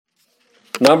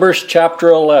Numbers chapter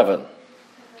 11.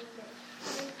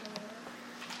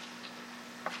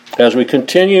 As we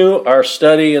continue our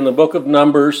study in the book of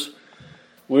Numbers,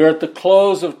 we're at the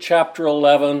close of chapter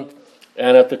 11,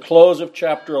 and at the close of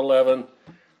chapter 11,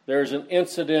 there's an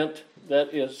incident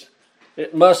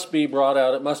it must be brought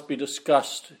out, it must be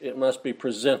discussed, it must be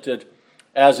presented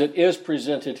as it is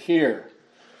presented here.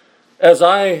 As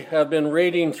I have been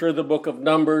reading through the book of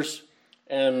Numbers,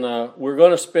 and we're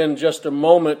going to spend just a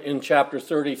moment in chapter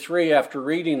 33 after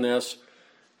reading this.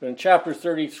 In chapter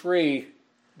 33,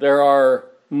 there are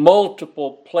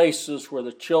multiple places where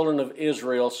the children of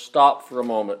Israel stop for a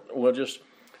moment. We'll just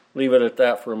leave it at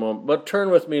that for a moment. But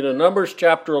turn with me to Numbers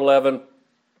chapter 11.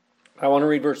 I want to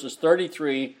read verses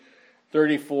 33,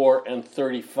 34, and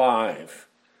 35.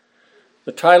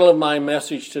 The title of my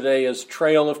message today is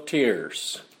Trail of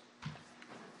Tears.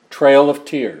 Trail of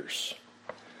Tears.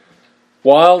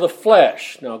 While the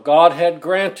flesh, now God had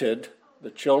granted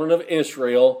the children of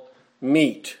Israel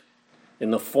meat in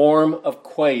the form of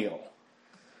quail.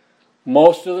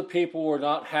 Most of the people were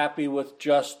not happy with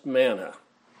just manna.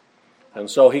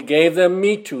 And so he gave them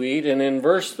meat to eat. And in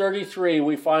verse 33,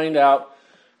 we find out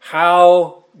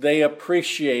how they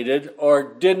appreciated or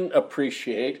didn't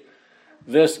appreciate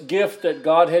this gift that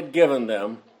God had given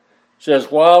them. It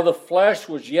says, while the flesh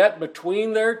was yet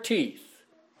between their teeth,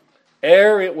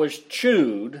 ere it was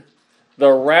chewed,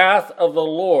 the wrath of the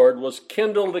Lord was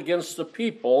kindled against the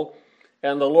people,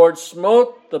 and the Lord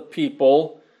smote the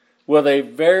people with a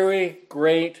very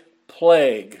great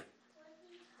plague.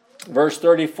 Verse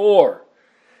 34,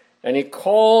 and he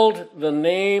called the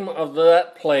name of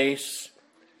that place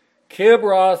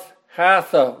Kibroth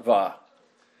Hattaavah,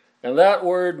 and that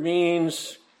word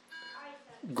means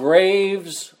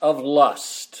graves of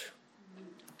lust.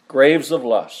 Graves of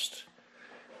lust.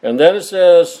 And then it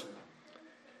says,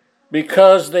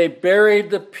 because they buried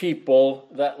the people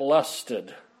that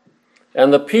lusted.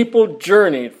 And the people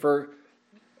journeyed for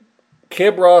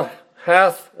Kibroth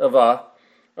Hattaavah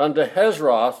unto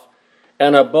Hazeroth,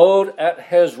 and abode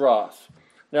at Hazeroth.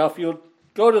 Now if you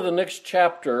go to the next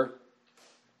chapter,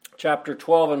 chapter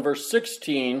 12 and verse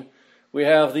 16, we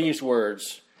have these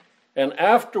words. And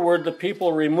afterward the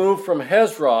people removed from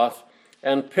Hazeroth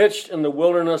and pitched in the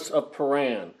wilderness of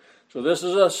Paran. So this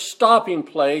is a stopping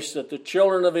place that the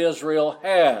children of Israel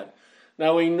had.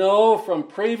 Now we know from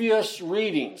previous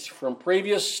readings, from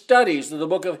previous studies of the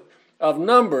book of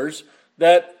Numbers,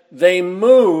 that they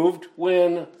moved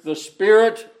when the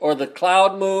Spirit or the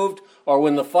cloud moved, or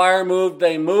when the fire moved,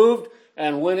 they moved,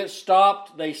 and when it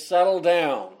stopped, they settled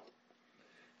down.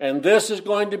 And this is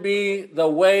going to be the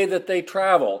way that they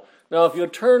travel. Now if you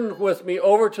turn with me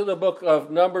over to the book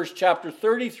of Numbers chapter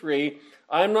 33,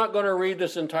 I'm not going to read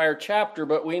this entire chapter,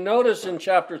 but we notice in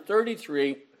chapter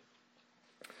 33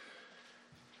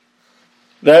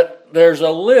 that there's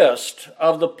a list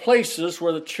of the places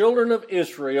where the children of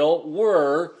Israel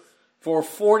were for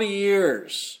 40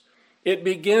 years. It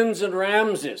begins in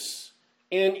Ramses,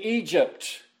 in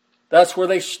Egypt. That's where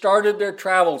they started their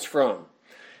travels from.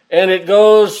 And it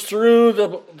goes through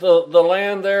the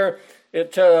land there.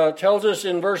 It tells us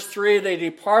in verse 3, they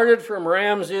departed from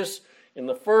Ramses in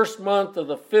the first month of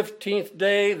the 15th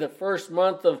day, the first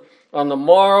month on the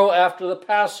morrow after the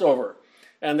Passover.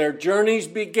 And their journeys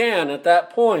began at that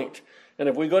point. And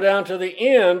if we go down to the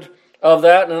end of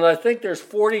that, and I think there's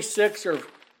 46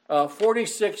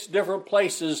 different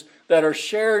places that are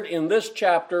shared in this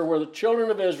chapter where the children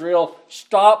of Israel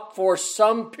stopped for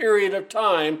some period of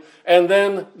time, and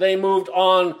then they moved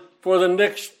on for the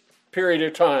next period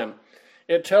of time.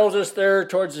 It tells us there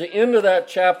towards the end of that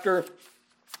chapter,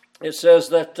 it says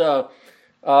that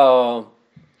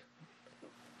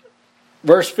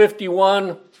verse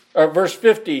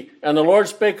 50, and the Lord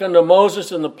spake unto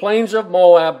Moses in the plains of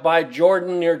Moab by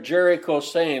Jordan near Jericho,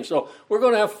 saying. So we're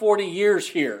going to have 40 years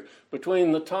here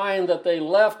between the time that they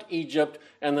left Egypt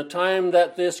and the time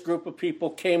that this group of people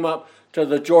came up to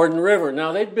the Jordan River.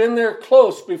 Now they'd been there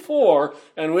close before,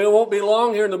 and we won't be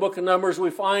long here in the book of Numbers. We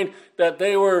find that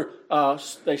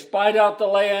they spied out the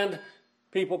land.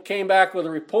 People came back with a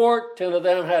report. 10 of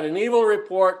them had an evil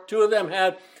report. 2 of them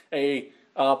had a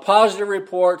positive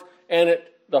report. And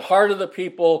the heart of the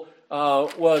people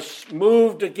was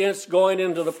moved against going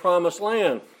into the promised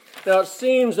land. Now it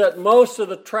seems that most of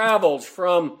the travels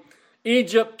from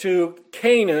Egypt to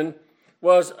Canaan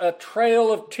was a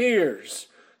trail of tears.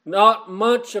 Not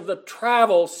much of the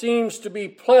travel seems to be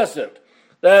pleasant.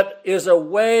 That is a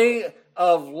way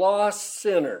of lost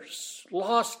sinners,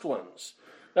 lost ones.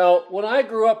 Now, when I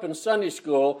grew up in Sunday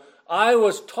school, I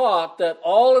was taught that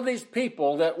all of these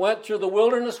people that went through the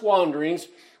wilderness wanderings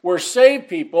were saved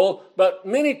people, but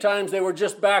many times they were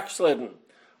just backslidden.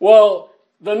 Well,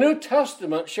 the New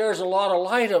Testament shares a lot of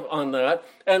light on that,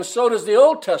 and so does the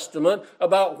Old Testament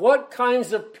about what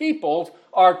kinds of people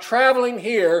are traveling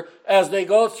here as they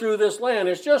go through this land.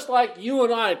 It's just like you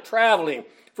and I traveling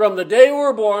from the day we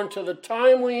were born to the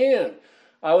time we end.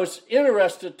 I was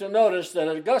interested to notice that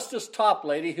Augustus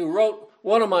Toplady, who wrote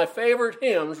one of my favorite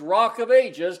hymns, Rock of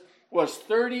Ages, was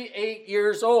 38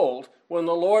 years old when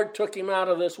the Lord took him out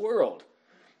of this world.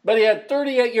 But he had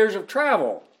 38 years of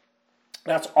travel.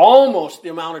 That's almost the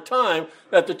amount of time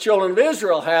that the children of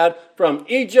Israel had from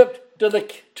Egypt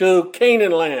to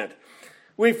Canaan land.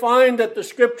 We find that the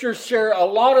scriptures share a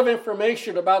lot of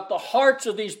information about the hearts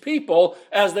of these people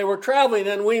as they were traveling,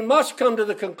 and we must come to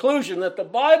the conclusion that the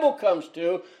Bible comes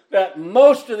to that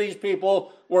most of these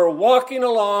people were walking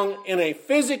along in a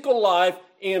physical life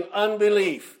in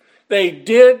unbelief. They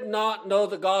did not know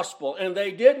the gospel, and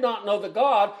they did not know the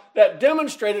God that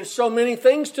demonstrated so many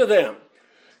things to them.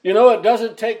 You know, it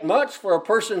doesn't take much for a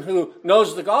person who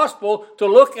knows the gospel to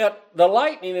look at the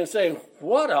lightning and say,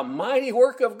 what a mighty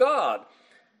work of God.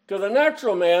 To the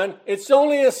natural man, it's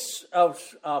only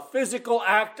a physical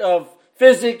act of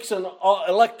physics and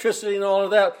electricity and all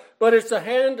of that, but it's the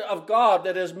hand of God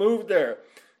that has moved there.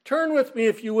 Turn with me,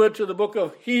 if you would, to the book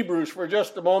of Hebrews for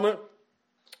just a moment.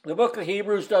 The book of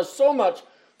Hebrews does so much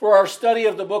for our study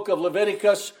of the book of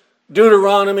Leviticus,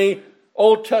 Deuteronomy,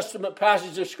 Old Testament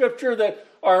passages of Scripture that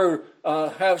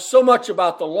have so much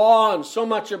about the law and so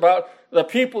much about the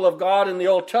people of God in the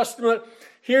Old Testament.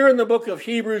 Here in the book of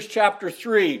Hebrews chapter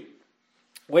 3,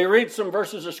 we read some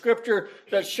verses of Scripture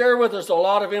that share with us a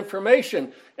lot of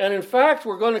information. And in fact,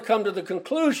 we're going to come to the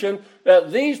conclusion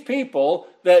that these people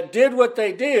that did what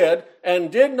they did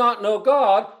and did not know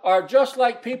God are just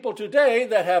like people today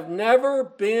that have never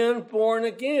been born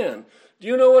again. Do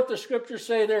you know what the scriptures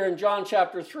say there in John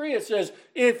chapter 3? It says,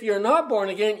 if you're not born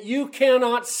again, you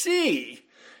cannot see.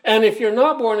 And if you're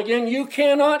not born again, you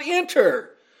cannot enter.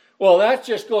 Well, that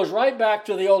just goes right back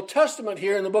to the Old Testament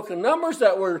here in the book of Numbers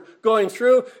that we're going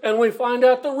through, and we find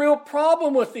out the real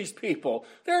problem with these people.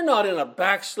 They're not in a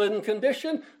backslidden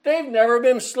condition. They've never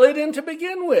been slid in to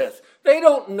begin with. They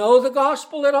don't know the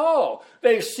gospel at all.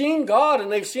 They've seen God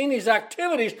and they've seen these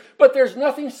activities, but there's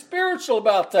nothing spiritual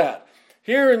about that.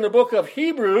 Here in the book of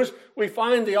Hebrews, we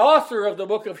find the author of the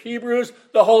book of Hebrews,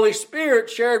 the Holy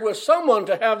Spirit, shared with someone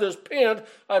to have this penned.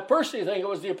 I personally think it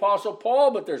was the Apostle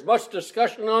Paul, but there's much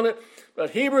discussion on it.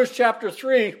 But Hebrews chapter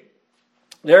 3,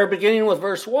 there beginning with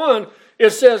verse 1,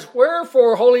 it says,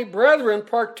 wherefore, holy brethren,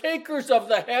 partakers of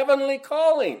the heavenly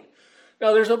calling.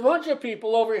 Now, there's a bunch of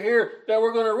people over here that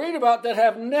we're going to read about that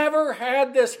have never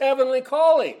had this heavenly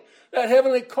calling. That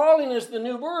heavenly calling is the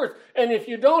new birth. And if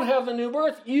you don't have the new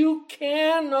birth, you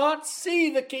cannot see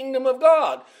the kingdom of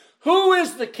God. Who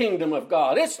is the kingdom of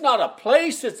God? It's not a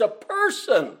place, it's a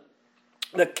person.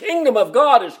 The kingdom of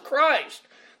God is Christ.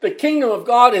 The kingdom of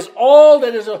God is all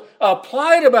that is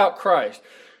applied about Christ.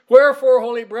 Wherefore,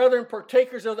 holy brethren,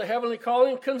 partakers of the heavenly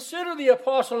calling, consider the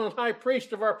apostle and high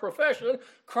priest of our profession,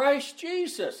 Christ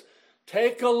Jesus.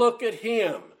 Take a look at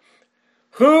him,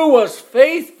 who was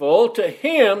faithful to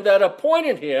him that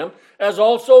appointed him, as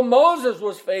also Moses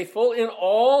was faithful in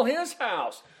all his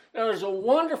house. Now, there's a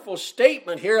wonderful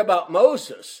statement here about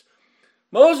Moses.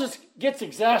 Moses gets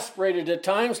exasperated at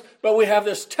times, but we have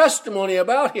this testimony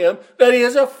about him that he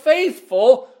is a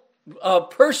faithful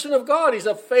person of God. He's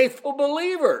a faithful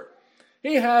believer.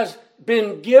 He has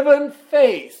been given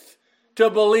faith to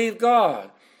believe God.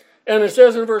 And it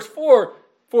says in verse 4,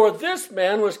 for this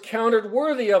man was counted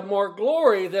worthy of more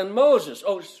glory than Moses.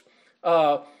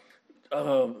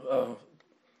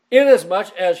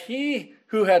 Inasmuch as he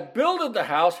who had builded the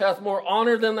house hath more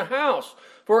honor than the house.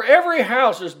 For every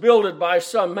house is builded by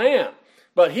some man,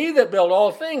 but he that built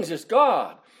all things is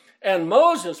God. And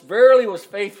Moses verily was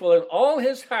faithful in all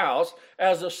his house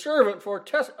as a servant for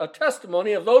a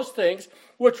testimony of those things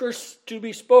which were to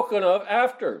be spoken of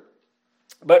after.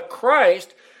 But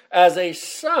Christ as a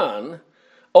son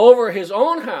over his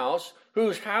own house,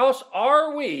 whose house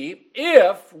are we,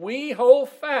 if we hold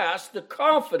fast the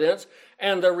confidence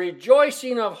and the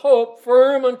rejoicing of hope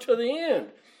firm unto the end.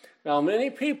 Now, many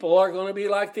people are going to be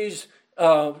like these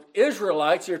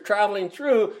Israelites who are traveling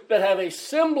through that have a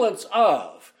semblance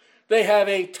of, they have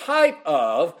a type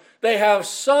of, they have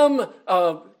some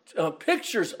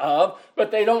pictures of,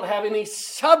 but they don't have any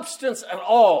substance at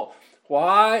all.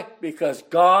 Why? Because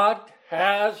God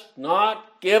has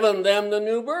not given them the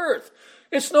new birth.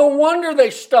 It's no wonder they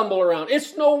stumble around.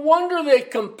 It's no wonder they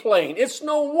complain. It's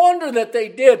no wonder that they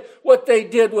did what they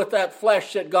did with that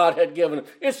flesh that God had given them.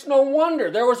 It's no wonder.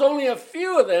 There was only a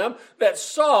few of them that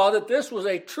saw that this was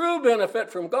a true benefit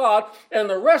from God, and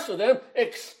the rest of them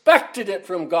expected it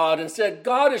from God and said,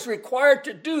 God is required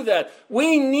to do that.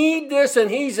 We need this,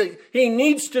 and He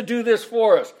needs to do this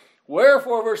for us.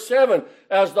 Wherefore, verse 7,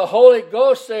 as the Holy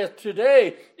Ghost saith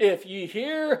today, if ye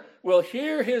will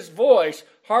hear His voice,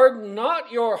 harden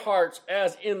not your hearts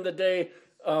as in the day,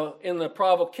 in the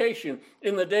provocation,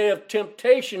 in the day of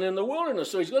temptation in the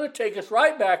wilderness. So he's going to take us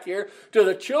right back here to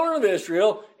the children of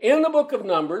Israel in the book of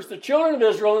Numbers, the children of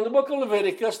Israel in the book of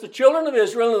Leviticus, the children of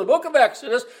Israel in the book of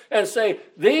Exodus, and say,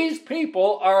 these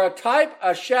people are a type,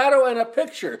 a shadow, and a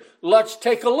picture. Let's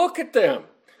take a look at them.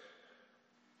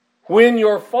 When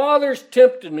your fathers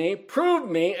tempted me,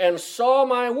 proved me, and saw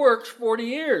my works 40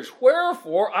 years.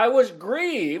 Wherefore I was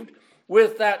grieved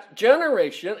with that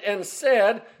generation and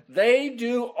said, they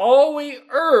do always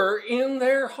err in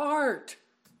their heart.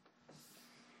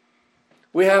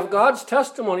 We have God's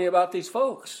testimony about these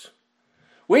folks.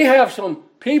 We have some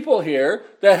people here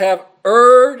that have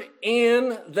erred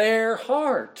in their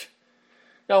heart.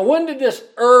 Now, when did this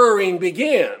erring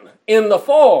begin? In the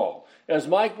fall. As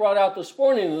Mike brought out this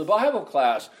morning in the Bible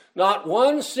class, not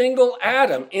one single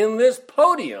atom in this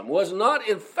podium was not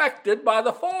infected by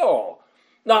the fall.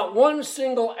 Not one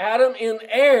single atom in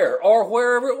air or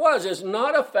wherever it was is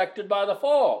not affected by the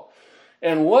fall.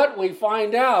 And what we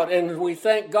find out, and we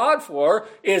thank God for,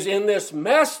 is in this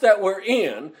mess that we're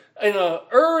in a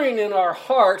erring in our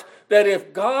heart, that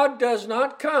if God does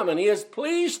not come, and He is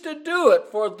pleased to do it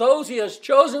for those He has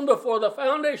chosen before the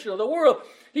foundation of the world,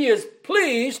 He is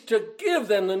pleased to give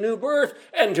them the new birth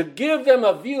and to give them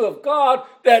a view of God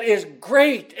that is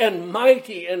great and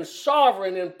mighty and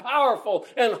sovereign and powerful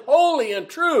and holy and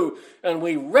true. And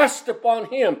we rest upon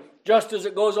Him, just as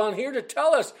it goes on here to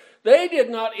tell us they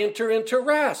did not enter into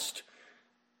rest.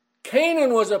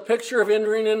 Canaan was a picture of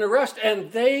entering into rest,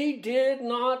 and they did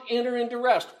not enter into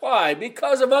rest. Why?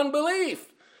 Because of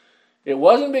unbelief. It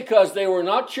wasn't because they were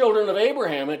not children of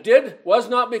Abraham. Was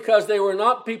not because they were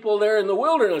not people there in the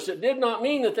wilderness. It did not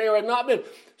mean that they had not been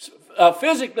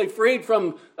physically freed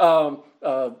from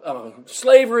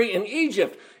slavery in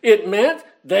Egypt. It meant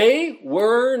they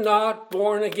were not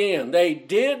born again. They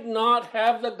did not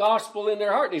have the gospel in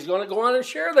their heart. He's going to go on and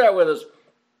share that with us.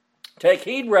 Take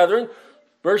heed, brethren.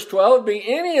 Verse 12, be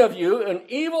any of you an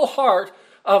evil heart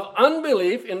of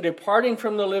unbelief in departing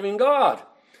from the living God.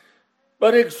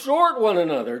 But exhort one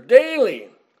another daily,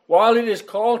 while it is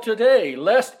called today,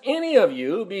 lest any of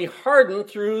you be hardened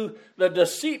through the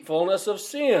deceitfulness of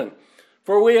sin.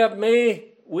 For we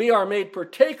are made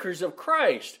partakers of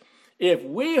Christ, if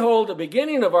we hold the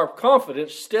beginning of our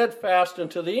confidence steadfast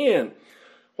unto the end.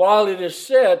 While it is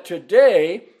said,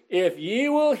 today, if ye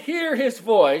will hear His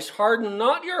voice, harden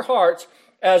not your hearts,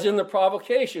 as in the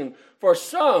provocation. For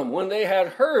some, when they had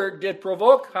heard, did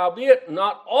provoke, howbeit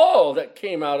not all that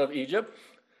came out of Egypt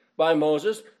by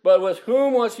Moses, but with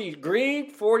whom was he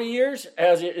grieved 40 years,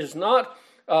 as it is not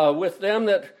with them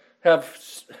that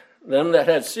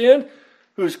had sinned,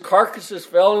 whose carcasses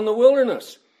fell in the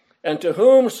wilderness. And to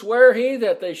whom sware he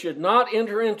that they should not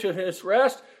enter into his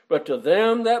rest, but to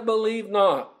them that believed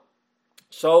not.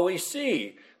 So we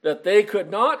see that they could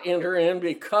not enter in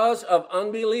because of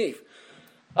unbelief.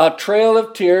 A trail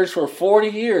of tears for 40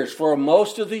 years for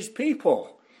most of these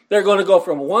people. They're going to go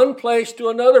from one place to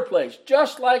another place,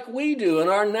 just like we do in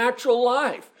our natural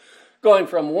life. Going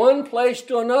from one place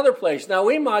to another place. Now,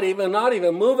 we might even not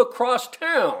even move across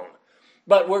town,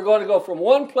 but we're going to go from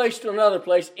one place to another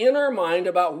place in our mind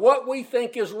about what we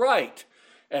think is right.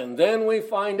 And then we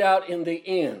find out in the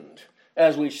end,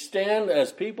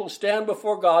 as people stand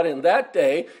before God in that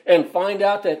day and find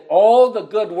out that all the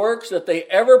good works that they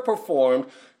ever performed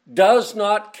does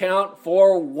not count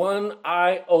for one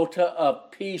iota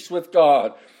of peace with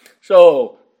God.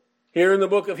 So, here in the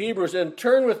book of Hebrews, and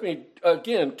turn with me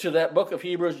again to that book of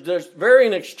Hebrews, this very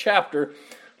next chapter.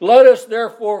 Let us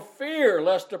therefore fear,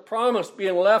 lest the promise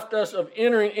being left us of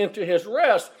entering into His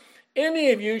rest,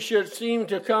 any of you should seem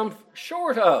to come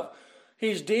short of.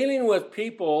 He's dealing with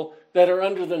people that are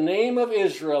under the name of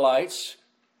Israelites,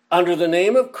 under the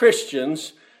name of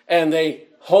Christians, and a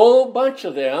whole bunch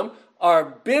of them are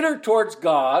bitter towards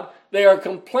God. They are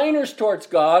complainers towards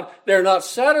God. They're not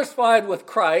satisfied with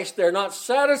Christ. They're not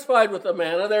satisfied with the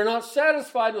manna. They're not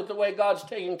satisfied with the way God's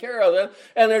taking care of them.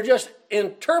 And they're just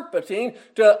interpreting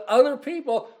to other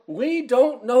people, we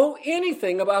don't know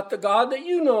anything about the God that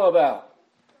you know about.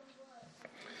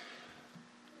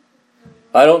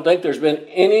 I don't think there's been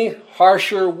any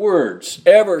harsher words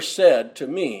ever said to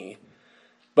me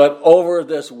but over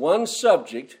this one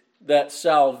subject, that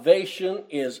salvation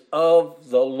is of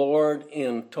the Lord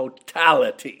in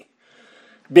totality,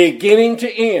 beginning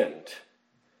to end.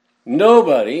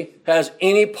 Nobody has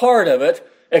any part of it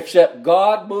except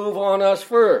God move on us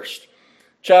first.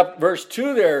 Verse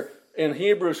 2 there in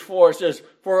Hebrews 4 says,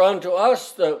 "For unto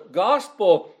us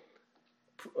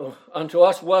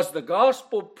was the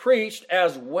gospel preached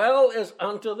as well as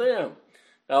unto them."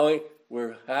 Now we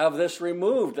have this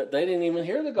removed, that they didn't even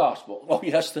hear the gospel. Oh,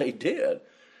 yes, they did.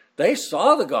 They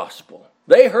saw the gospel.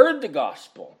 They heard the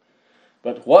gospel.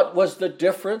 But what was the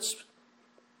difference?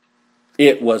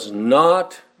 It was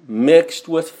not mixed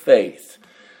with faith.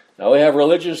 Now we have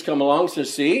religions come along and say,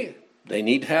 see, they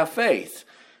need to have faith.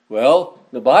 Well,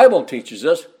 the Bible teaches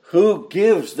us who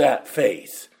gives that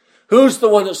faith. Who's the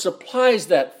one that supplies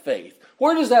that faith?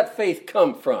 Where does that faith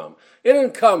come from? It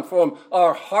doesn't come from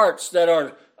our hearts that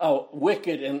are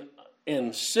wicked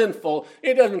and sinful.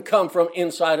 It doesn't come from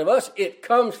inside of us. It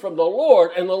comes from the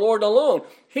Lord and the Lord alone.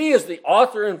 He is the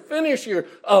author and finisher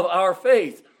of our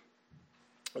faith.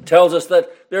 It tells us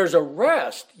that there's a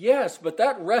rest, yes, but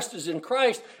that rest is in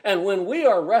Christ. And when we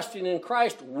are resting in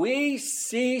Christ, we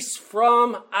cease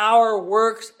from our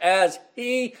works as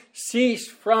He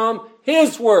ceased from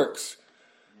His works.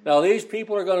 Now, these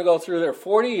people are going to go through their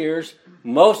 40 years,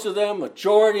 most of them,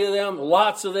 majority of them,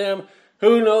 lots of them,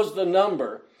 who knows the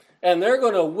number, and they're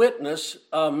going to witness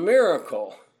a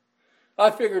miracle.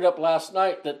 I figured up last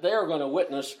night that they're going to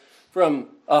witness from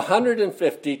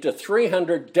 150 to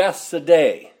 300 deaths a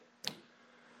day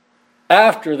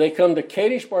after they come to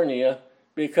Kadesh Barnea,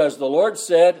 because the Lord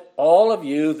said, all of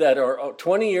you that are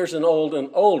 20 years and old and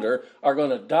older are going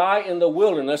to die in the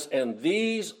wilderness, and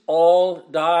these all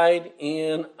died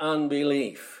in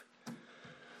unbelief.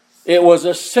 It was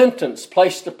a sentence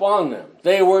placed upon them.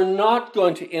 They were not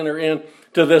going to enter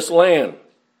into this land.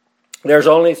 There's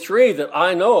only 3 that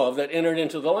I know of that entered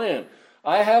into the land.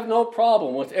 I have no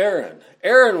problem with Aaron.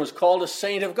 Aaron was called a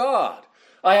saint of God.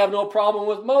 I have no problem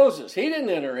with Moses. He didn't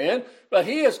enter in, but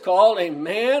he is called a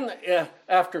man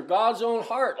after God's own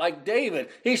heart, like David.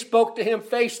 He spoke to him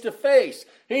face to face.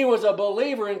 He was a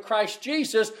believer in Christ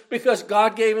Jesus because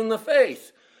God gave him the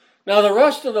faith. Now, the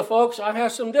rest of the folks I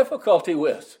have some difficulty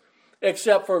with,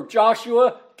 except for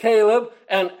Joshua, Caleb,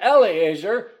 and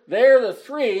Eleazar. They're the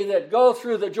 3 that go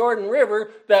through the Jordan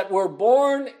River that were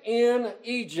born in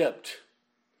Egypt.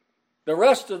 The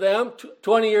rest of them,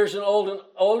 20 years and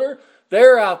older,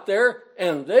 they're out there,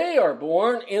 and they are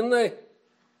born in the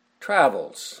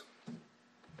travels.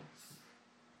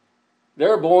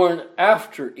 They're born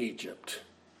after Egypt.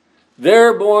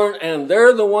 They're born, and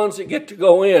they're the ones that get to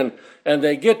go in. And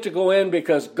they get to go in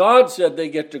because God said they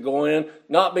get to go in,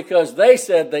 not because they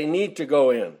said they need to go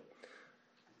in.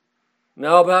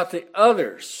 Now about the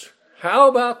others. How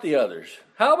about the others?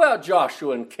 How about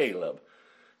Joshua and Caleb?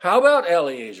 How about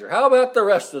Eleazar? How about the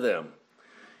rest of them?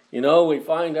 You know, we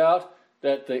find out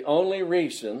that the only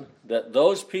reason that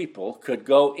those people could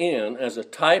go in as a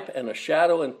type and a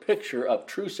shadow and picture of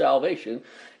true salvation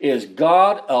is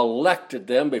God elected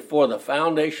them before the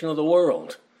foundation of the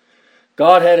world.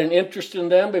 God had an interest in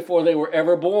them before they were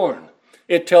ever born.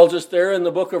 It tells us there in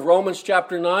the book of Romans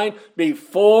chapter 9,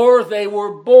 before they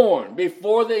were born,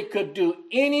 before they could do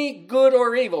any good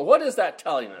or evil. What is that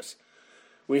telling us?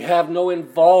 We have no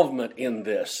involvement in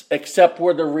this, except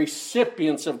we're the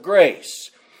recipients of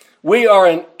grace. We are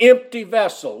an empty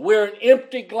vessel. We're an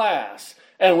empty glass.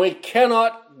 And we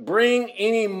cannot bring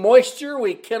any moisture.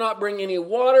 We cannot bring any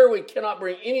water. We cannot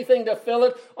bring anything to fill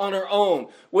it on our own.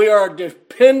 We are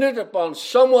dependent upon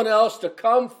someone else to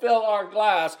come fill our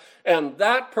glass. And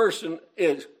that person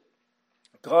is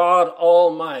God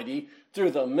Almighty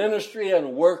through the ministry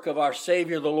and work of our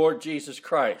Savior, the Lord Jesus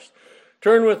Christ.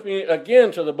 Turn with me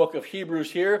again to the book of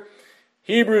Hebrews here.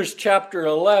 Hebrews chapter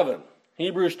 11.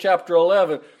 Hebrews chapter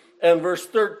 11 and verse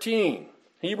 13.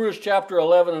 Hebrews chapter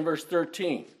 11 and verse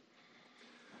 13.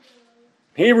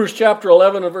 Hebrews chapter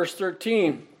 11 and verse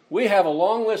 13. We have a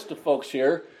long list of folks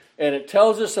here, and it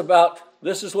tells us about,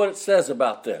 this is what it says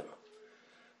about them.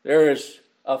 There is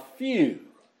a few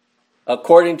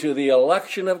according to the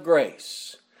election of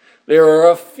grace. There are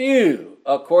a few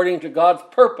according to God's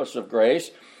purpose of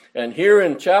grace. And here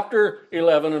in chapter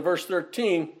 11 and verse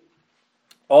 13,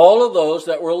 all of those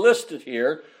that were listed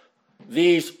here,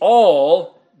 these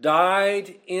all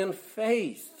died in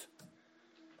faith.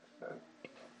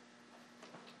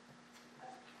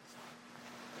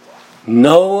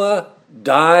 Noah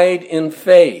died in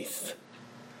faith.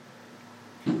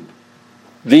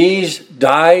 These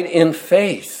died in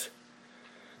faith.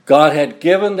 God had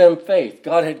given them faith.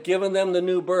 God had given them the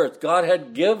new birth. God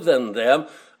had given them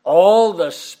all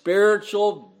the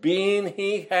spiritual being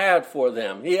he had for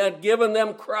them. He had given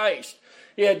them Christ.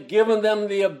 He had given them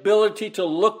the ability to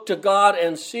look to God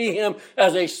and see him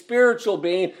as a spiritual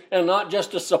being and not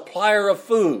just a supplier of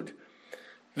food.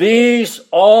 These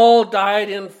all died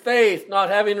in faith, not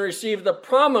having received the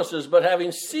promises, but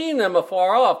having seen them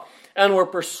afar off, and were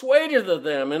persuaded of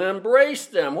them and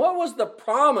embraced them. What was the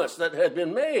promise that had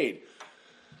been made?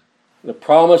 The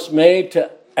promise made to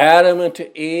Adam and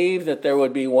to Eve that there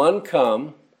would be one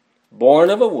come, born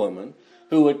of a woman,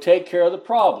 who would take care of the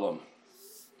problem.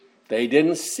 They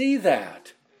didn't see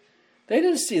that. They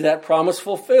didn't see that promise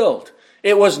fulfilled.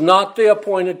 It was not the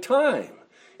appointed time.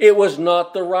 It was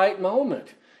not the right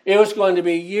moment. It was going to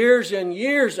be years and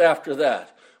years after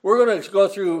that. We're going to go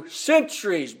through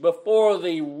centuries before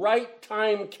the right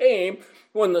time came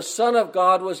when the Son of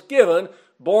God was given,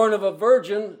 born of a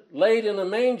virgin, laid in a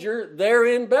manger there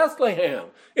in Bethlehem.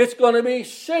 It's going to be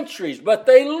centuries, but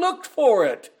they looked for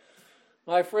it.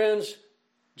 My friends,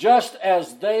 just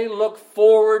as they look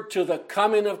forward to the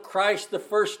coming of Christ the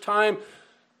first time,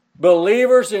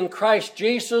 believers in Christ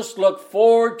Jesus look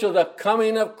forward to the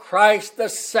coming of Christ the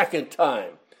second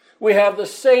time. We have the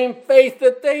same faith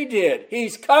that they did.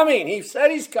 He's coming. He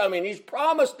said he's coming. He's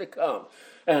promised to come.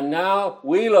 And now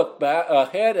we look back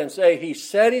ahead and say, he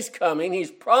said he's coming.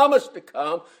 He's promised to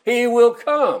come. He will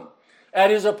come at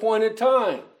his appointed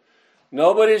time.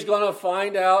 Nobody's going to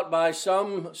find out by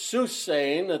some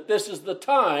soothsaying that this is the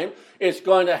time. It's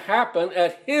going to happen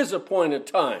at his appointed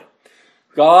time.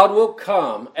 God will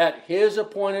come at his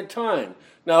appointed time.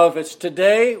 Now, if it's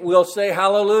today, we'll say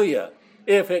hallelujah.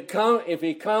 If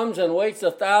he comes and waits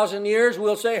 1,000 years,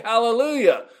 we'll say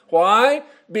hallelujah. Why?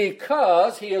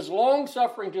 Because he is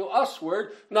long-suffering to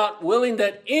usward, not willing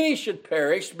that any should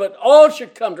perish, but all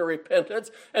should come to repentance.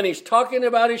 And he's talking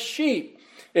about his sheep.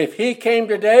 If he came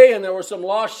today and there were some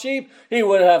lost sheep, he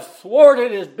would have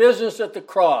thwarted his business at the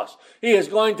cross. He is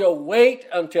going to wait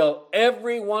until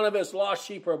every one of his lost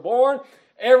sheep are born.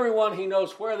 Everyone, he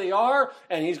knows where they are,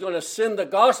 and he's going to send the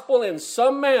gospel in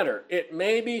some manner. It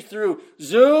may be through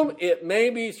Zoom, it may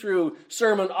be through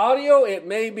sermon audio, it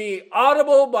may be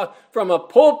audible from a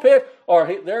pulpit, or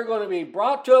they're going to be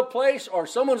brought to a place, or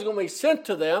someone's going to be sent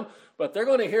to them, but they're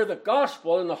going to hear the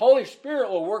gospel, and the Holy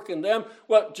Spirit will work in them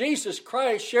what Jesus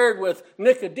Christ shared with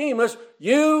Nicodemus: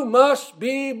 you must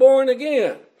be born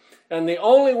again. And the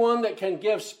only one that can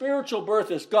give spiritual birth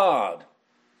is God.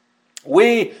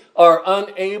 We are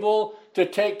unable to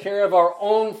take care of our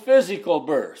own physical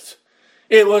birth.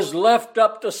 It was left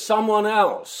up to someone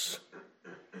else.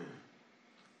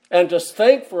 And to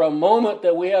think for a moment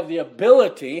that we have the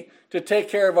ability to take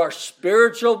care of our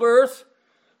spiritual birth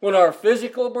when our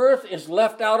physical birth is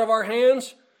left out of our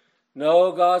hands,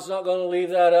 no, God's not going to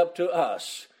leave that up to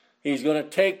us. He's going to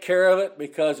take care of it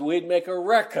because we'd make a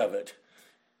wreck of it.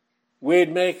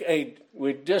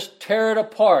 We'd just tear it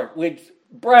apart. We'd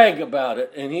brag about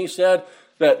it. And he said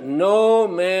that no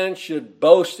man should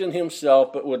boast in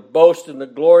himself, but would boast in the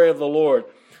glory of the Lord.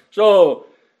 So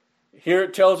here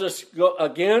it tells us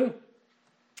again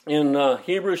in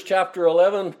Hebrews chapter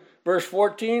 11, verse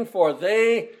 14, for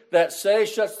they that say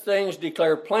such things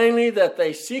declare plainly that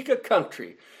they seek a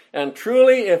country. And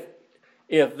truly,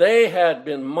 if they had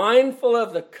been mindful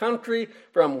of the country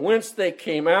from whence they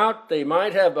came out, they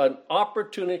might have an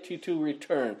opportunity to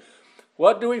return.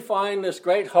 What do we find this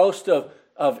great host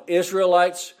of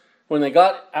Israelites, when they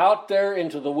got out there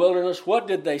into the wilderness, what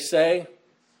did they say?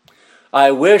 I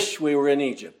wish we were in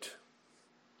Egypt.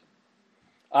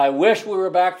 I wish we were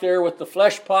back there with the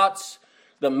flesh pots,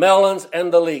 the melons,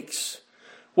 and the leeks.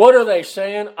 What are they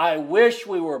saying? I wish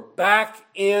we were back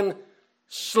in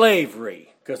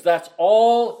slavery, because that's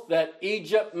all that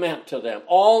Egypt meant to them.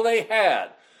 All they had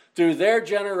through their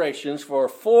generations for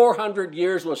 400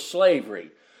 years was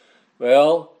slavery.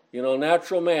 Well,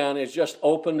 natural man is just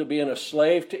open to being a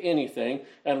slave to anything,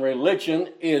 and religion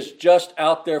is just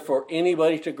out there for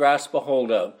anybody to grasp a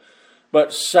hold of.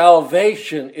 But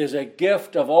salvation is a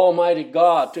gift of Almighty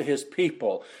God to his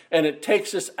people, and it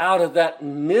takes us out of that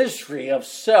misery of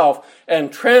self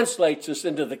and translates us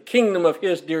into the kingdom of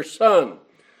his dear Son.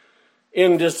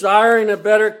 In desiring a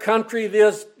better country,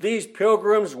 these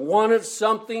pilgrims wanted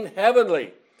something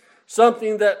heavenly,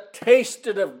 something that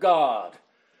tasted of God.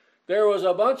 There was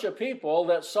a bunch of people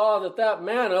that saw that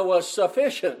manna was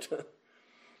sufficient.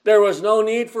 There was no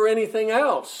need for anything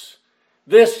else.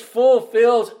 This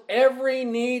fulfills every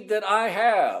need that I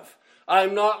have.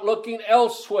 I'm not looking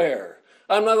elsewhere.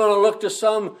 I'm not going to look to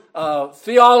some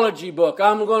theology book.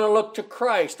 I'm going to look to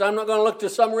Christ. I'm not going to look to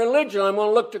some religion. I'm going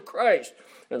to look to Christ.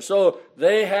 And so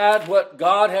they had what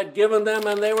God had given them,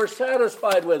 and they were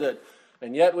satisfied with it.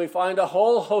 And yet we find a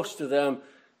whole host of them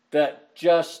that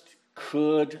just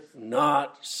could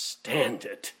not stand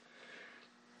it.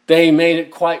 They made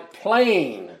it quite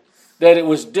plain that it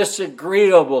was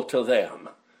disagreeable to them.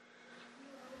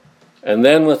 And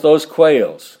then with those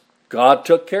quails, God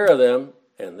took care of them,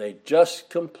 and they just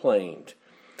complained.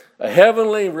 A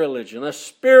heavenly religion, a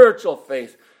spiritual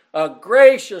faith, a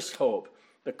gracious hope.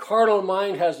 The carnal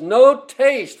mind has no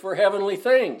taste for heavenly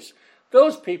things.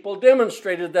 Those people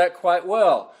demonstrated that quite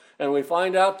well. And we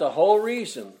find out the whole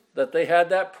reason that they had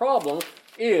that problem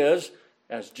is,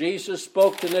 as Jesus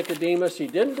spoke to Nicodemus, he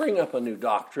didn't bring up a new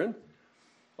doctrine.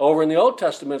 Over in the Old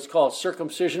Testament, it's called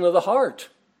circumcision of the heart.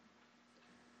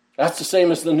 That's the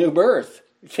same as the new birth.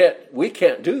 We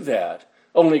can't do that.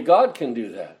 Only God can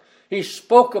do that. He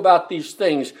spoke about these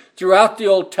things throughout the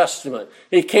Old Testament.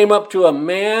 He came up to a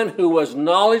man who was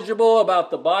knowledgeable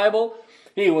about the Bible.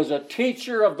 He was a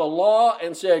teacher of the law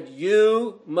and said,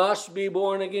 "You must be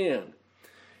born again."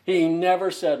 He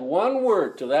never said one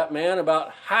word to that man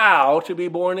about how to be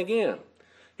born again.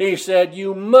 He said,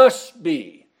 "You must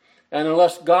be. And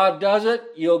unless God does it,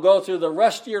 you'll go through the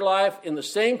rest of your life in the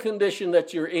same condition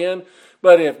that you're in.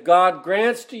 But if God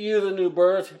grants to you the new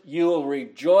birth, you will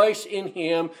rejoice in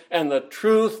him and the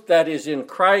truth that is in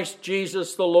Christ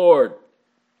Jesus the Lord."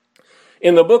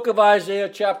 In the book of Isaiah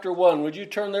chapter 1, would you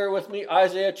turn there with me?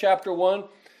 Isaiah chapter 1.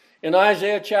 In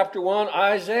Isaiah chapter 1,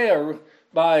 Isaiah,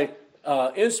 by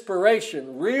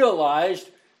inspiration, realized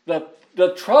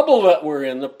the trouble that we're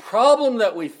in, the problem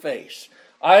that we face.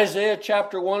 Isaiah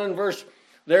chapter 1 and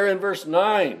verse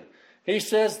 9, he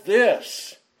says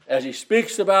this, as he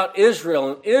speaks about Israel.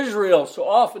 And Israel, so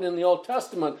often in the Old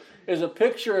Testament, is a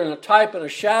picture and a type and a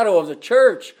shadow of the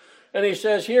church. And he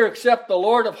says here, "Except the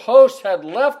Lord of hosts had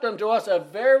left unto us a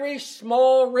very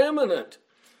small remnant."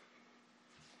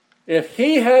 If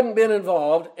he hadn't been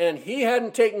involved and he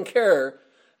hadn't taken care,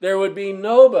 there would be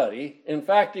nobody. In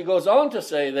fact, he goes on to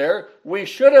say there, we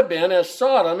should have been as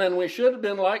Sodom, and we should have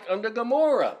been like unto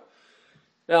Gomorrah.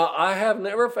 Now, I have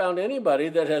never found anybody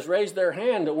that has raised their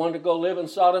hand that wanted to go live in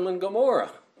Sodom and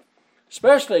Gomorrah,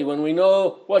 especially when we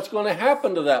know what's going to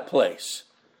happen to that place.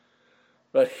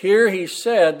 But here he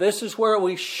said, this is where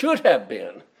we should have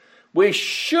been. We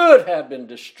should have been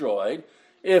destroyed.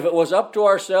 If it was up to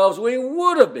ourselves, we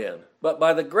would have been. But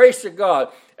by the grace of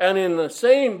God. And in the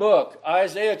same book,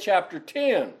 Isaiah chapter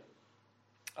 10,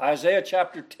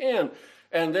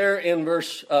 and there in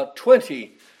verse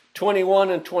 20,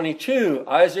 21 and 22,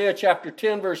 Isaiah chapter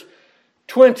 10, verse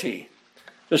 20,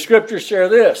 the scriptures share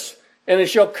this, "And it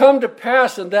shall come to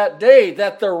pass in that day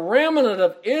that the remnant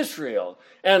of Israel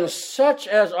and such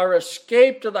as are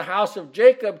escaped to the house of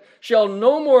Jacob shall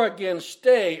no more again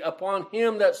stay upon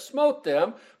him that smote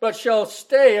them, but shall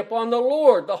stay upon the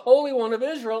Lord, the Holy One of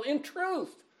Israel, in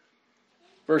truth."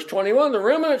 Verse 21, "The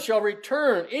remnant shall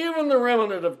return, even the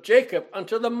remnant of Jacob,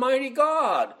 unto the mighty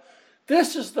God."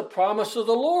 This is the promise of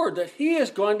the Lord, that he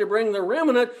is going to bring the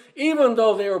remnant, even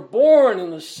though they are born in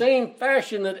the same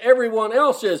fashion that everyone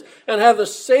else is, and have the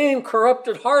same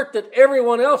corrupted heart that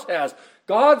everyone else has.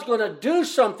 God's going to do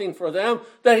something for them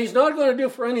that he's not going to do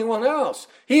for anyone else.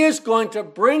 He is going to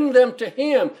bring them to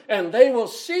him, and they will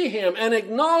see him and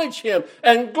acknowledge him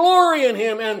and glory in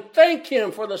him and thank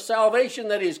him for the salvation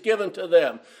that he's given to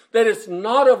them. That it's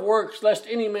not of works, lest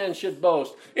any man should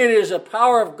boast. It is a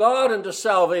power of God unto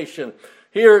salvation.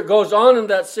 Here it goes on in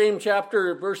that same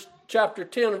chapter, chapter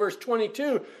 10, verse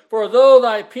 22. "For though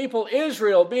thy people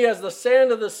Israel be as the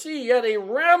sand of the sea, yet a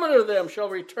remnant of them shall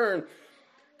return.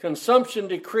 Consumption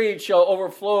decreed shall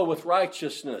overflow with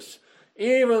righteousness.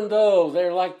 Even though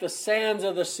they're like the sands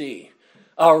of the sea,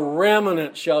 a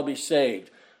remnant shall be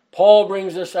saved." Paul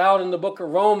brings this out in the book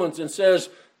of Romans and says,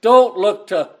 don't look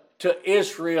to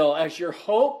Israel as your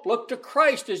hope. Look to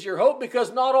Christ as your hope,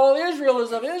 because not all Israel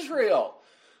is of Israel.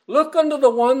 Look unto the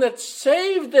one that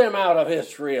saved them out of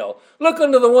Israel. Look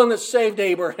unto the one that saved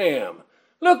Abraham.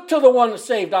 Look to the one that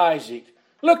saved Isaac.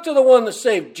 Look to the one that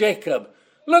saved Jacob.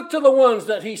 Look to the ones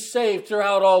that he saved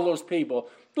throughout all those people.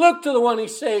 Look to the one he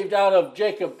saved out of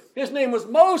Jacob. His name was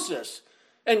Moses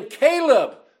and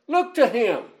Caleb. Look to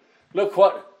him. Look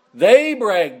what they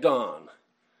bragged on.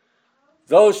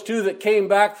 Those two that came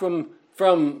back from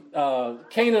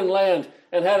Canaan land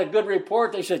and had a good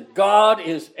report, they said, God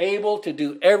is able to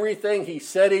do everything he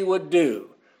said he would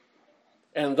do.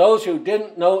 And those who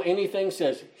didn't know anything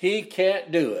says, he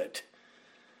can't do it.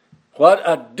 What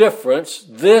a difference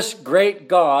this great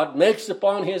God makes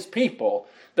upon his people.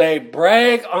 They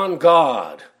brag on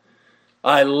God.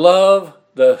 I love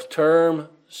the term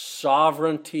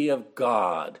sovereignty of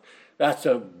God. That's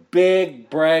a big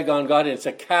brag on God. It's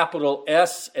a capital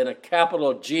S and a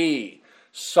capital G.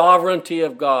 Sovereignty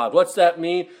of God. What's that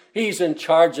mean? He's in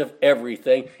charge of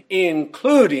everything,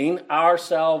 including our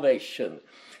salvation.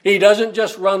 He doesn't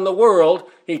just run the world,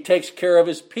 he takes care of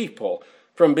his people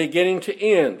from beginning to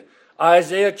end.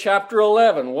 Isaiah chapter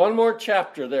 11, one more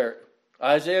chapter there.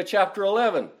 Isaiah chapter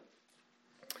 11.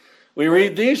 We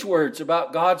read these words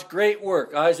about God's great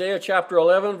work. Isaiah chapter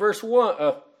 11, verse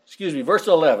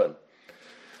 11.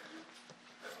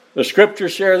 The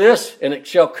scriptures share this, and it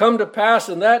shall come to pass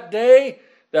in that day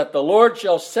that the Lord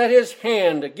shall set his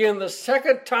hand again the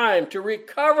second time to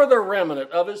recover the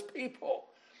remnant of his people.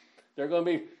 They're going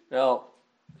to be, now,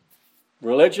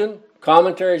 religion,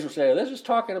 commentaries will say, this is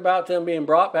talking about them being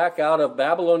brought back out of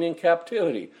Babylonian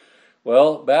captivity.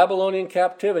 Well, Babylonian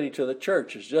captivity to the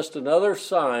church is just another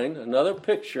sign, another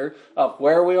picture of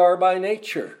where we are by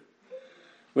nature.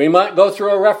 We might go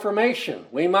through a reformation.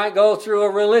 We might go through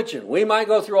a religion. We might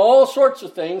go through all sorts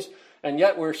of things, and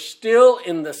yet we're still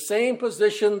in the same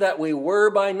position that we were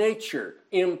by nature,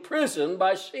 imprisoned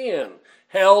by sin,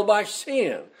 held by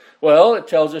sin. Well, it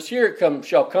tells us here, it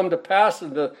shall come to pass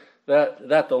that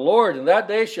the Lord in that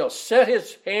day shall set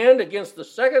his hand against the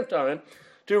second time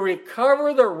to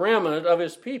recover the remnant of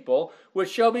his people, which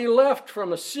shall be left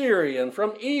from Assyria and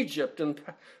from Egypt and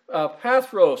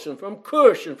Pathros and from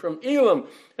Cush and from Elam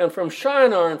and from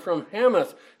Shinar and from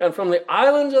Hamath and from the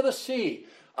islands of the sea.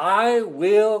 I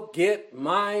will get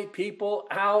my people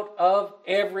out of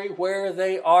everywhere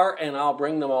they are, and I'll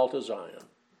bring them all to Zion.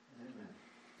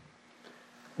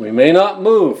 We may not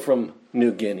move from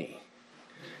New Guinea.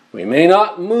 We may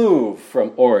not move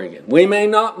from Oregon. We may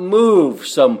not move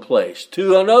someplace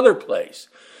to another place.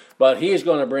 But he's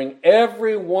going to bring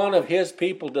every one of his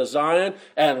people to Zion,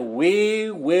 and we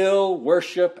will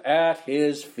worship at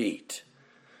his feet.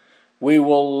 We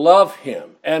will love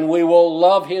him, and we will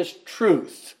love his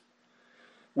truth.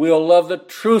 We'll love the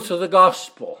truth of the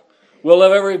gospel. We'll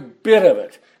love every bit of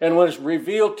it. And when it's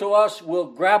revealed to us, we'll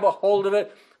grab a hold of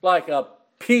it like a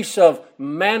piece of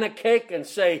manna cake and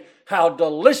say, how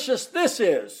delicious this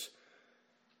is.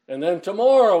 And then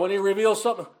tomorrow when he reveals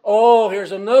something, oh,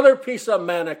 here's another piece of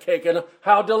manna cake and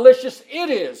how delicious it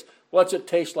is. What's it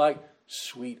taste like?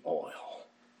 Sweet oil.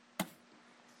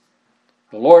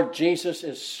 The Lord Jesus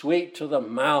is sweet to the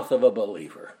mouth of a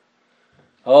believer.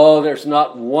 Oh, there's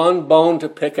not one bone to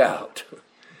pick out.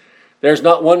 There's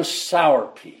not one sour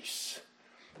piece.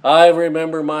 I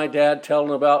remember my dad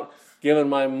telling about giving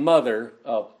my mother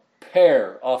a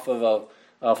pear off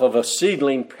of a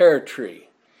seedling pear tree.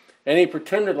 And he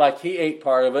pretended like he ate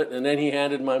part of it, and then he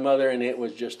handed my mother, and it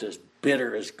was just as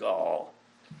bitter as gall.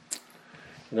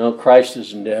 You know, Christ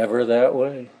is never that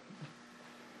way.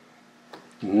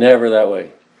 Never that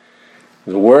way.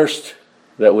 The worst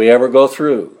that we ever go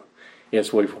through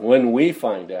is when we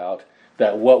find out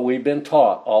that what we've been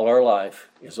taught all our life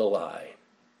is a lie.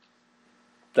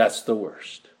 That's the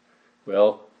worst.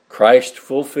 Well, Christ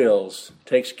fulfills,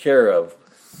 takes care of.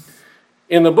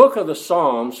 In the book of the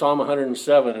Psalms, Psalm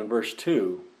 107 and verse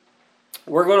 2,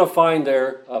 we're going to find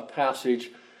there a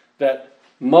passage that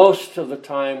most of the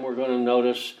time we're going to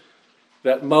notice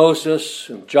that Moses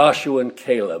and Joshua and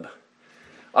Caleb,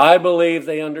 I believe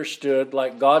they understood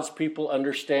like God's people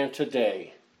understand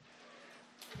today.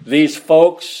 These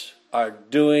folks are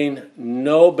doing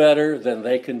no better than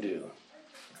they can do.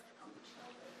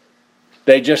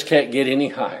 They just can't get any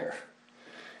higher.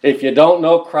 If you don't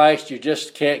know Christ, you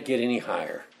just can't get any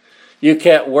higher. You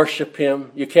can't worship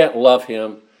him. You can't love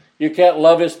him. You can't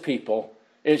love his people.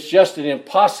 It's just an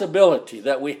impossibility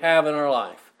that we have in our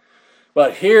life.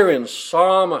 But here in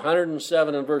Psalm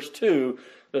 107 and verse 2,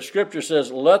 the scripture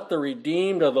says, let the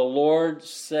redeemed of the Lord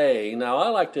say. Now, I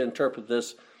like to interpret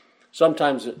this.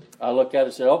 Sometimes I look at it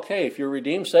and say, okay, if you're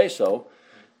redeemed, say so.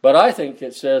 But I think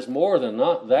it says more than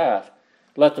not that.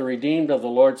 Let the redeemed of the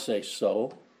Lord say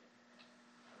so.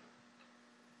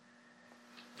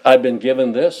 I've been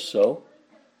given this, so.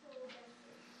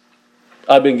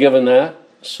 I've been given that,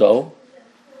 so.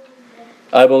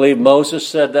 I believe Moses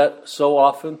said that so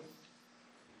often.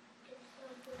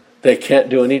 They can't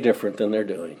do any different than they're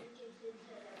doing.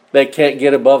 They can't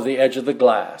get above the edge of the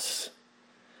glass.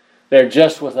 They're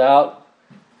just without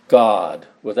God,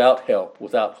 without help,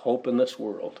 without hope in this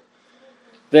world.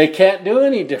 They can't do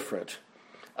any different.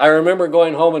 I remember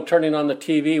going home and turning on the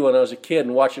TV when I was a kid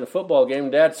and watching a football game.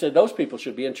 Dad said, those people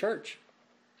should be in church.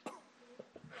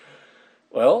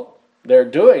 Well, they're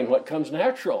doing what comes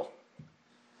natural.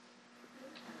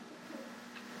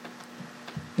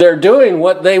 They're doing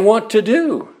what they want to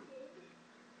do.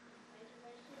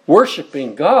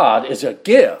 Worshiping God is a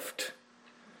gift.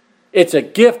 It's a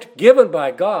gift given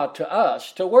by God to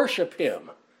us to worship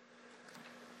him.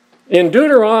 In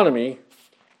Deuteronomy,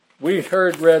 we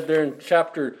read there in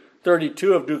chapter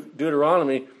 32 of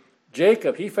Deuteronomy,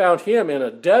 Jacob, he found him in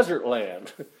a desert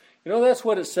land. You know, that's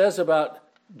what it says about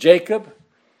Jacob.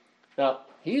 Now,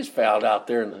 he's found out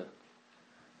there in the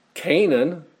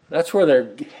Canaan. That's where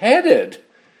they're headed.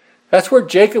 That's where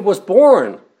Jacob was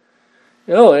born.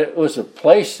 You know, it was a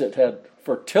place that had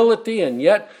fertility, and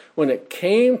yet when it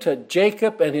came to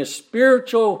Jacob and his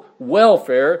spiritual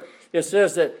welfare, it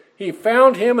says that he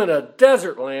found him in a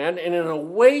desert land and in a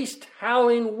waste,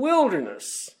 howling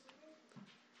wilderness.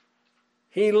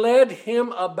 He led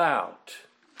him about.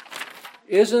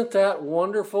 Isn't that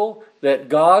wonderful that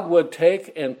God would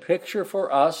take and picture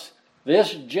for us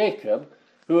this Jacob,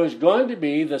 who is going to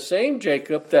be the same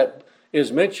Jacob that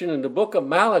is mentioned in the book of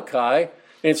Malachi.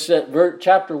 It's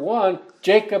chapter 1,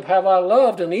 Jacob have I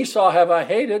loved and Esau have I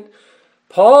hated.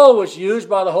 Paul was used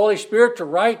by the Holy Spirit to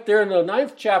write there in the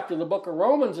 9th chapter of the book of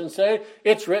Romans and say,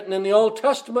 it's written in the Old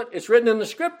Testament, it's written in the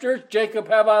Scriptures, Jacob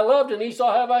have I loved and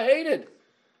Esau have I hated.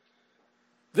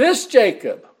 This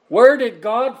Jacob, where did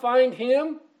God find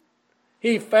him?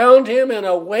 He found him in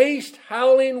a waste,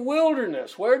 howling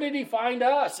wilderness. Where did he find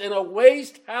us? In a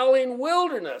waste, howling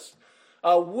wilderness.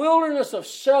 A wilderness of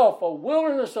self, a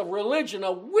wilderness of religion,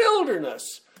 a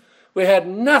wilderness. We had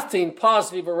nothing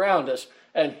positive around us.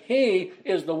 And he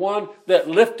is the one that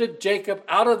lifted Jacob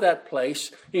out of that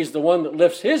place. He's the one that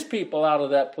lifts his people out of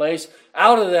that place,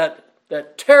 out of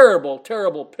that terrible,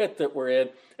 terrible pit that we're in,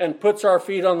 and puts our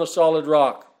feet on the solid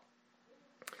rock.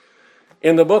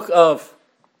 In the book of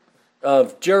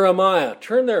Jeremiah,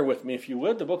 turn there with me if you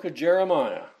would, the book of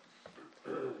Jeremiah.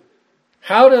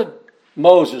 How did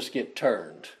Moses get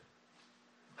turned?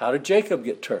 How did Jacob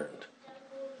get turned?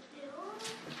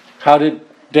 How did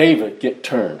David get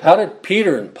turned? How did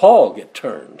Peter and Paul get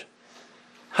turned?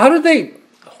 Why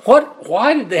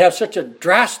did they have such a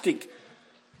drastic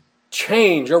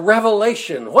change, a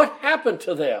revelation? What happened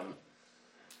to them?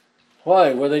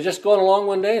 Why? Were they just going along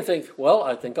one day and think, well,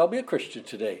 I think I'll be a Christian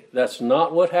today? That's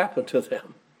not what happened to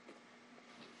them.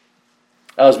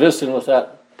 I was visiting with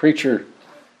that preacher,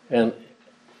 and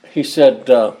he said,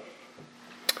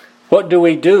 what do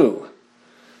we do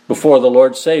before the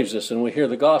Lord saves us and we hear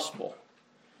the gospel?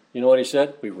 You know what he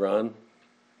said? We run.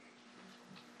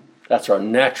 That's our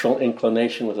natural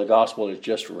inclination with the gospel, is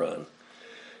just run.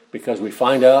 Because we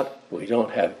find out we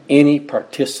don't have any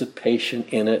participation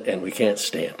in it and we can't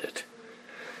stand it.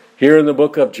 Here in the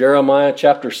book of Jeremiah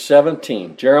chapter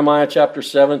 17. Jeremiah chapter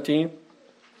 17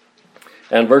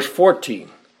 and verse 14.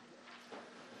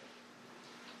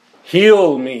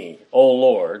 Heal me, O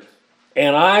Lord,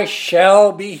 and I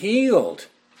shall be healed.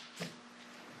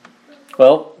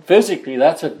 Well, physically,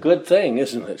 that's a good thing,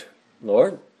 isn't it?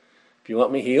 Lord, if you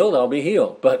want me healed, I'll be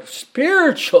healed. But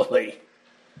spiritually,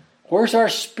 where's our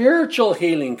spiritual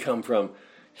healing come from?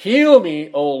 Heal me,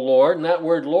 O Lord, and that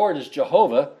word Lord is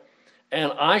Jehovah,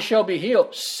 and I shall be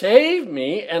healed. Save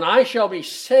me, and I shall be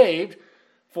saved,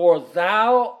 for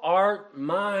thou art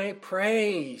my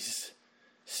praise.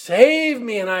 Save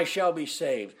me, and I shall be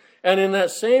saved. And in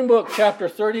that same book, chapter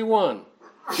 31,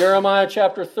 Jeremiah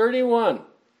chapter 31,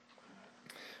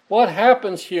 what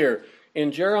happens here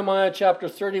in Jeremiah chapter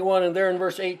 31 and there in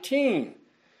verse 18?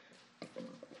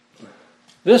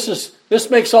 This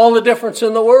makes all the difference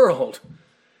in the world.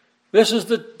 This is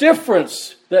the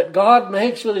difference that God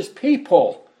makes with his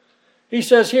people. He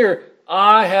says here,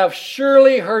 I have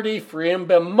surely heard Ephraim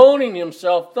bemoaning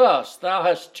himself thus, thou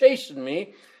hast chastened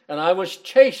me, and I was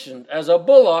chastened as a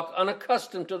bullock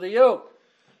unaccustomed to the yoke.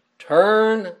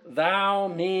 Turn thou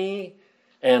me,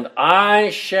 and I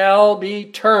shall be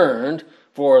turned,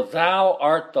 for thou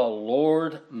art the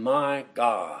Lord my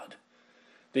God.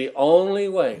 The only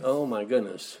way, oh my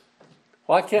goodness,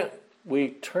 why can't we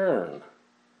turn?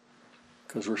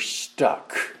 Because we're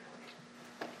stuck.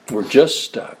 We're just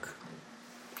stuck.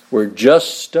 We're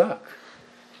just stuck.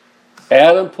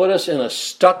 Adam put us in a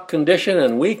stuck condition,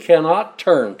 and we cannot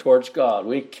turn towards God.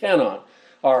 We cannot.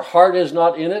 Our heart is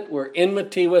not in it. We're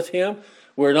enmity with him.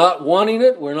 We're not wanting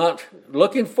it. We're not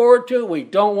looking forward to it. We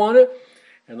don't want it.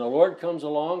 And the Lord comes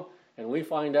along, and we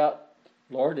find out,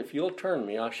 Lord, if you'll turn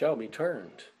me, I shall be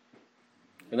turned.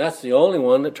 And that's the only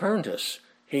one that turned us.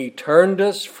 He turned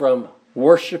us from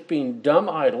worshiping dumb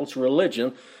idols,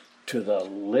 religion, to the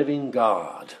living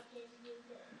God.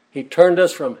 He turned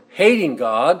us from hating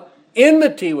God,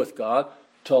 enmity with God,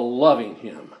 to loving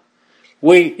him.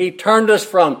 He turned us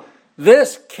from,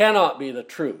 this cannot be the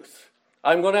truth.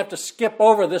 I'm going to have to skip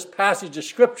over this passage of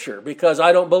Scripture because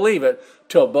I don't believe it,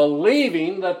 to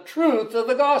believing the truth of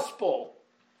the gospel.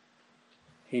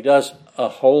 He does a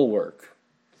whole work,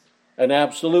 an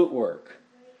absolute work,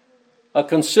 a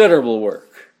considerable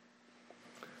work.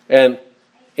 And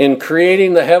In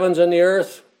creating the heavens and the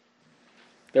earth,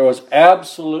 there was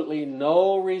absolutely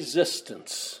no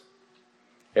resistance.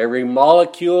 Every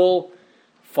molecule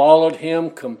followed him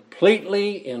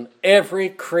completely in every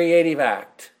creative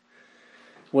act.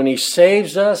 When he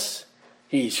saves us,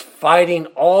 he's fighting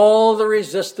all the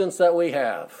resistance that we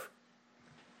have.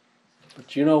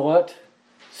 But you know what?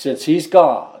 Since he's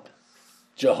God,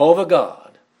 Jehovah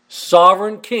God,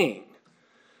 sovereign king,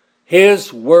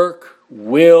 his work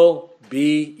will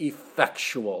be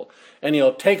effectual. And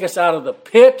he'll take us out of the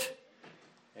pit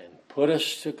and put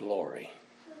us to glory.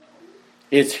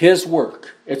 It's his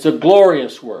work. It's a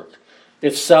glorious work.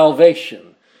 It's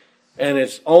salvation. And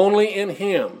it's only in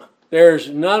him. There's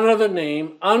none other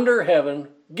name under heaven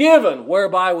given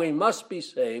whereby we must be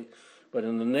saved, but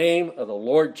in the name of the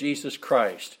Lord Jesus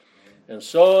Christ. And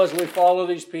so as we follow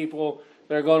these people,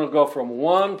 they're going to go from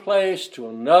one place to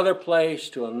another place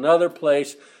to another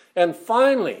place. And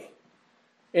finally,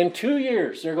 in 2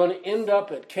 years, they're going to end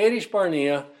up at Kadesh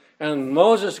Barnea, and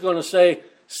Moses is going to say,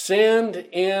 send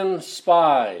in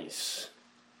spies.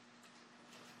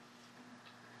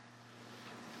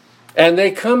 And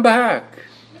they come back.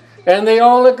 And they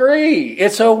all agree.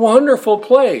 It's a wonderful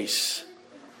place.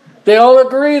 They all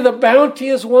agree the bounty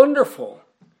is wonderful.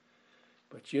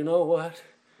 But you know what?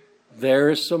 There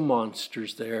is some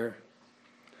monsters there.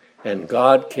 And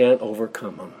God can't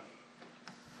overcome them.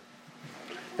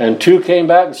 And 2 came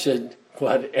back and said,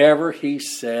 whatever he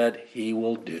said, he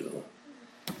will do.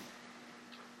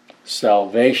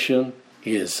 Salvation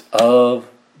is of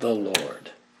the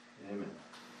Lord. Amen.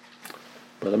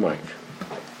 Brother Mike.